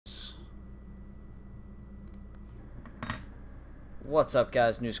What's up,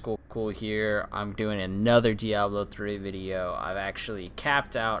 guys? New School Cool here. I'm doing another Diablo 3 video. I've actually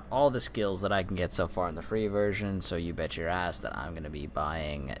capped out all the skills that I can get so far in the free version, so you bet your ass that I'm going to be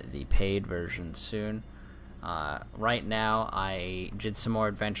buying the paid version soon. Right now, I did some more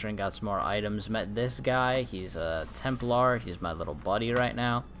adventuring, got some more items, met this guy. He's a Templar. He's my little buddy right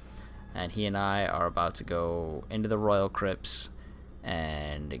now, and he and I are about to go into the Royal Crypts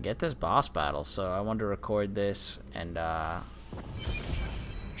and get this boss battle. So I wanted to record this and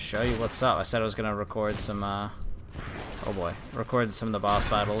show you what's up. I said I was gonna record some record some of the boss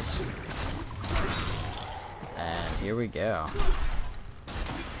battles, and here we go.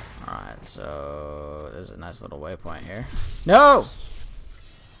 Alright, so there's a nice little waypoint here. No!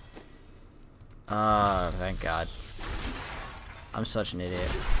 Thank God. I'm such an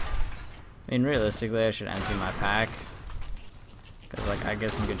idiot. I mean, realistically, I should empty my pack, because, like, I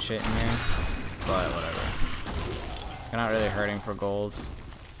get some good shit in here, but whatever. I'm not really hurting for golds,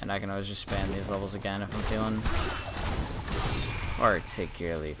 and I can always just spam these levels again if I'm feeling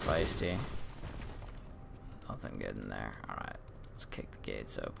particularly feisty. Nothing good in there. Alright, let's kick the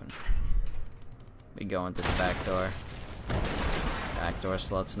gates open. We go into the back door. Back door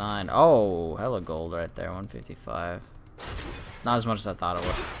slots 9. Oh, hella gold right there, 155. Not as much as I thought it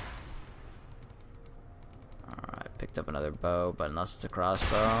was. Alright, picked up another bow, but unless it's a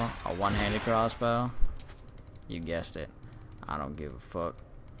crossbow, a one-handed crossbow. You guessed it. I don't give a fuck.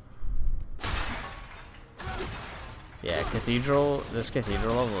 Yeah, cathedral. This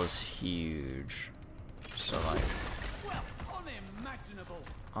cathedral level is huge. So like,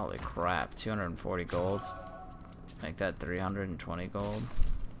 holy crap! 240 gold. Make that 320 gold.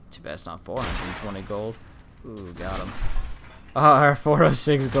 Too bad it's not 420 gold. Ooh, got him. Oh, our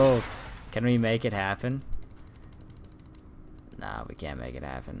 406 gold. Can we make it happen? Nah, we can't make it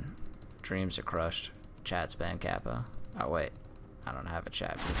happen. Dreams are crushed. Chat spam Kappa. Oh wait, I don't have a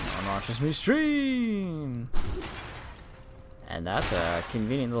chat because no one watches me stream. And that's a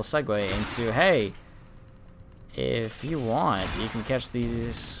convenient little segue into, hey, if you want, you can catch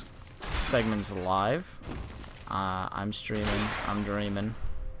these segments live. I'm streaming. I'm dreaming.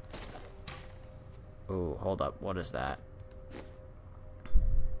 Ooh, hold up. What is that?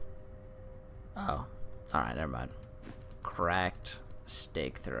 Oh, all right, never mind. Cracked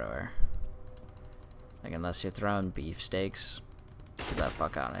steak thrower. Like, unless you're throwing beefsteaks, get that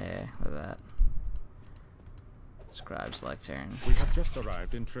fuck out of here with that. Scribe's lectern. We have just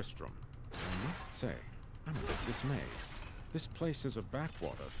arrived in Tristram. I must say, I'm a bit dismayed. This place is a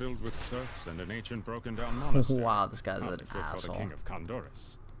backwater filled with serfs and an ancient broken-down monastery. Wow, this guy's an For the asshole. king of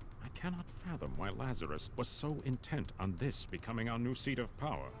Condorus. I cannot fathom why Lazarus was so intent on this becoming our new seat of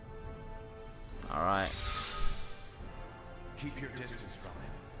power. All right. Keep your distance from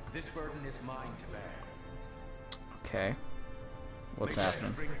him. This burden is mine to bear. Okay. What's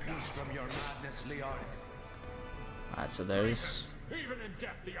happening? Bring peace from your madness, Leoric. Alright, so there's Even in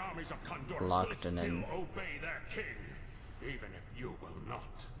death, the armies of Condorus locked and then. obey their king, even if you will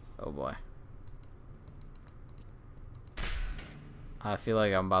not. Oh boy. I feel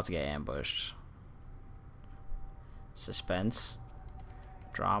like I'm about to get ambushed. Suspense.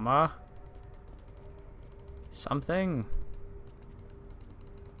 Drama. Something.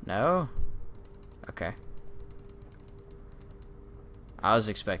 No? Okay. I was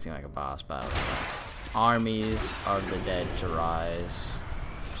expecting like a boss battle. Armies of the dead to rise.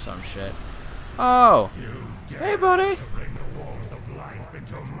 Some shit. Oh! Hey, buddy!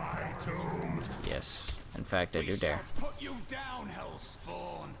 Yes. In fact, I do dare. Put you down,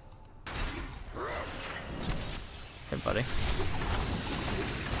 Hellspawn. Hey, buddy.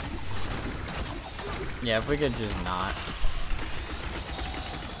 Yeah, if we could just not.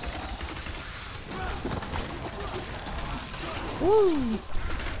 Woo!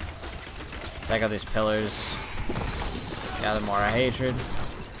 Take out these pillars. Gather more hatred.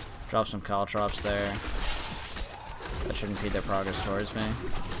 Drop some caltrops there. That should impede their progress towards me.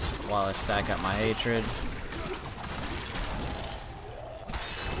 While I stack up my hatred.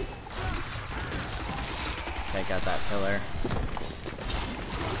 Take out that pillar.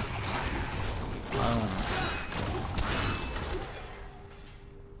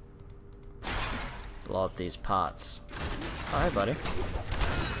 Blow up these pots. Alright, buddy.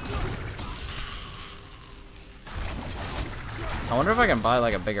 I wonder if I can buy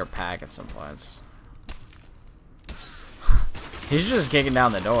like a bigger pack at some points. He's just kicking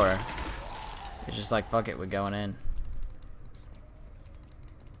down the door. He's just like, fuck it, we're going in.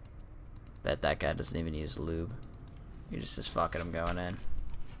 Bet that guy doesn't even use lube. He just says, fuck it, I'm going in.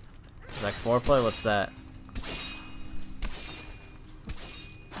 He's like, foreplay? What's that?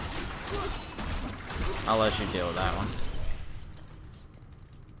 I'll let you deal with that one.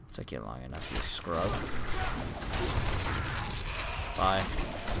 Took you long enough, you scrub. Bye.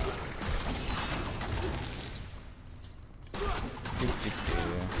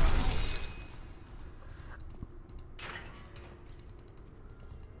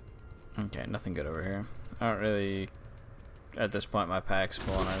 Okay, nothing good over here. I don't really... At this point, my pack's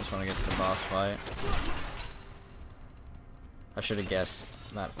full and I just want to get to the boss fight. I should have guessed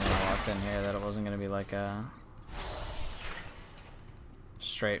that when I walked in here that it wasn't going to be like a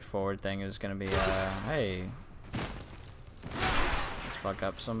straightforward thing. It was going to be, hey, let's fuck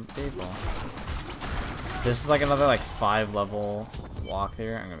up some people. This is like another like 5-level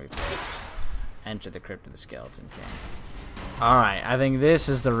walkthrough. I'm going to be pissed. Enter the Crypt of the Skeleton King. Alright, I think this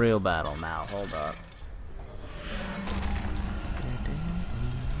is the real battle now. Hold up.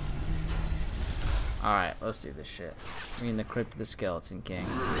 Alright, let's do this shit. We in the Crypt of the Skeleton King.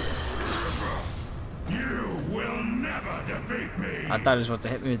 You will never defeat me! I thought he was about to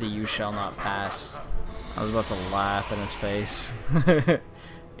hit me with a "You shall not pass." I was about to laugh in his face.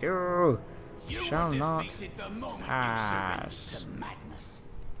 You shall not pass.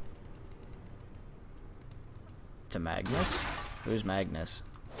 To Magnus? Who's Magnus?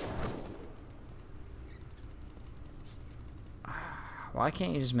 Why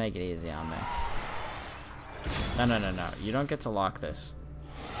can't you just make it easy on me? No, no, no, no. You don't get to lock this.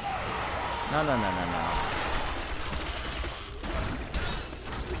 No, no, no, no, no.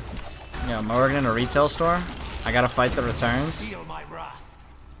 Yo, am I working in a retail store? I gotta fight the returns?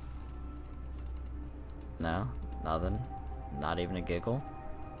 No, nothing. Not even a giggle.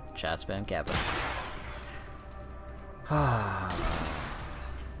 Chat spam capital. I'm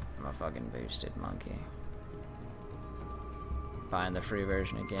a fucking boosted monkey. Buying the free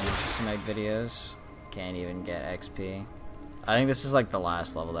version of games just to make videos. Can't even get XP. I think this is like the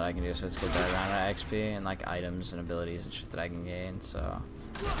last level that I can do, so it's good that I run out of XP and like items and abilities and shit that I can gain, so.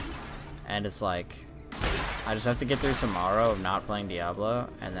 And it's like, I just have to get through tomorrow of not playing Diablo,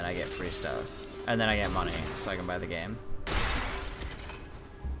 and then I get free stuff. And then I get money, so I can buy the game.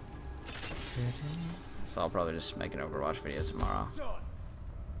 So I'll probably just make an Overwatch video tomorrow.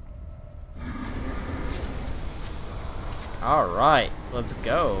 Alright, let's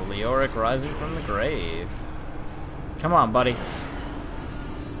go. Leoric rising from the grave. Come on, buddy.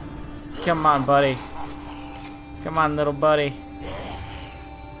 Come on, buddy. Come on, little buddy.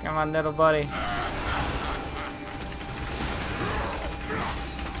 Come on, little buddy.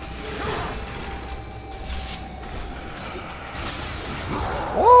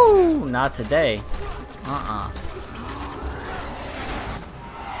 Woo! Not today.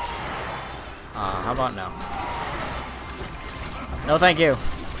 How about no? No, thank you.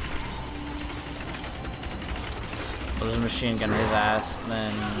 There's a machine gun his ass, and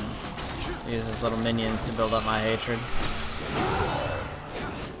then use his little minions to build up my hatred.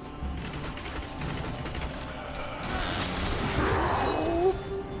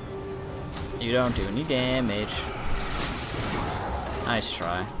 You don't do any damage. Nice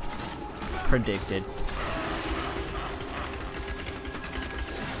try. Predicted.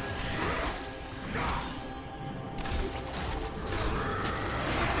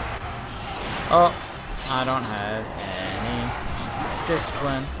 Oh, I don't have any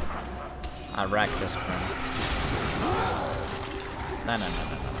discipline. I rack discipline. No, no, no,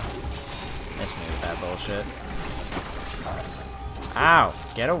 no, no. Miss me with that bullshit. Ow!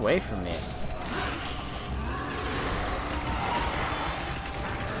 Get away from me.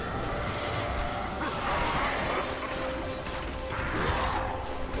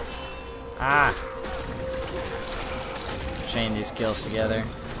 Ah! Chain these kills together.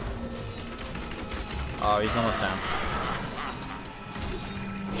 Oh, he's almost down.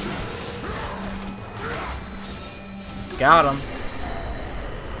 Got him.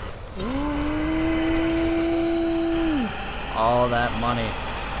 Ooh. All that money.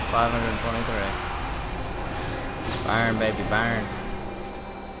 523. Burn, baby, burn.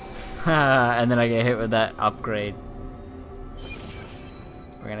 And then I get hit with that upgrade.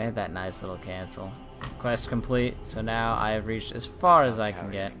 We're gonna hit that nice little cancel. Quest complete. So now I have reached as far as I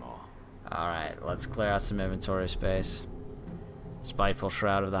can get. Alright, let's clear out some inventory space. Spiteful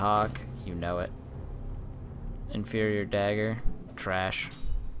Shroud of the Hawk, you know it. Inferior Dagger, trash.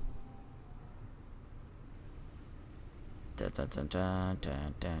 Dun, dun, dun, dun,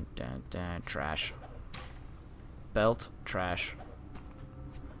 dun, dun, dun, dun, trash. Belt, trash.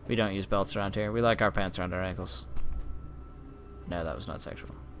 We don't use belts around here. We like our pants around our ankles. No, that was not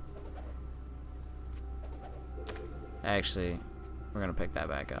sexual. Actually, we're gonna pick that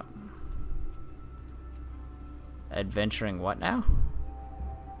back up. Adventuring what now?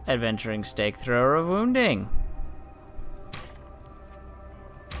 Adventuring stake thrower of wounding.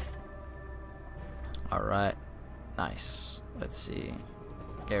 Alright. Nice. Let's see.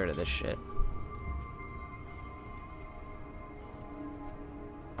 Get rid of this shit.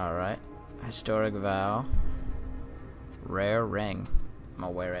 Alright. Historic vow. Rare ring. I'm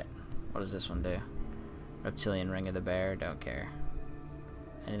gonna wear it. What does this one do? Reptilian ring of the bear. Don't care.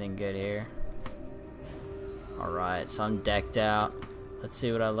 Anything good here? Alright, so I'm decked out. Let's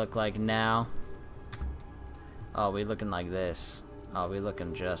see what I look like now. Oh, we looking like this. Oh, we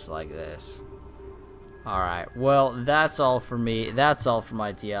looking just like this. Alright, well, that's all for me. That's all for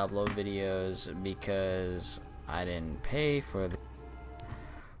my Diablo videos because I didn't pay for the...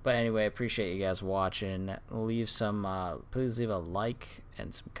 But anyway, I appreciate you guys watching. Leave some, please leave a like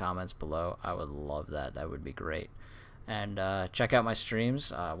and some comments below. I would love that. That would be great. And check out my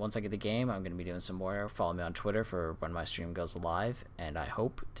streams. Once I get the game, I'm going to be doing some more. Follow me on Twitter for when my stream goes live. And I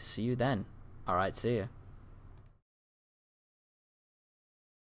hope to see you then. Alright, see ya.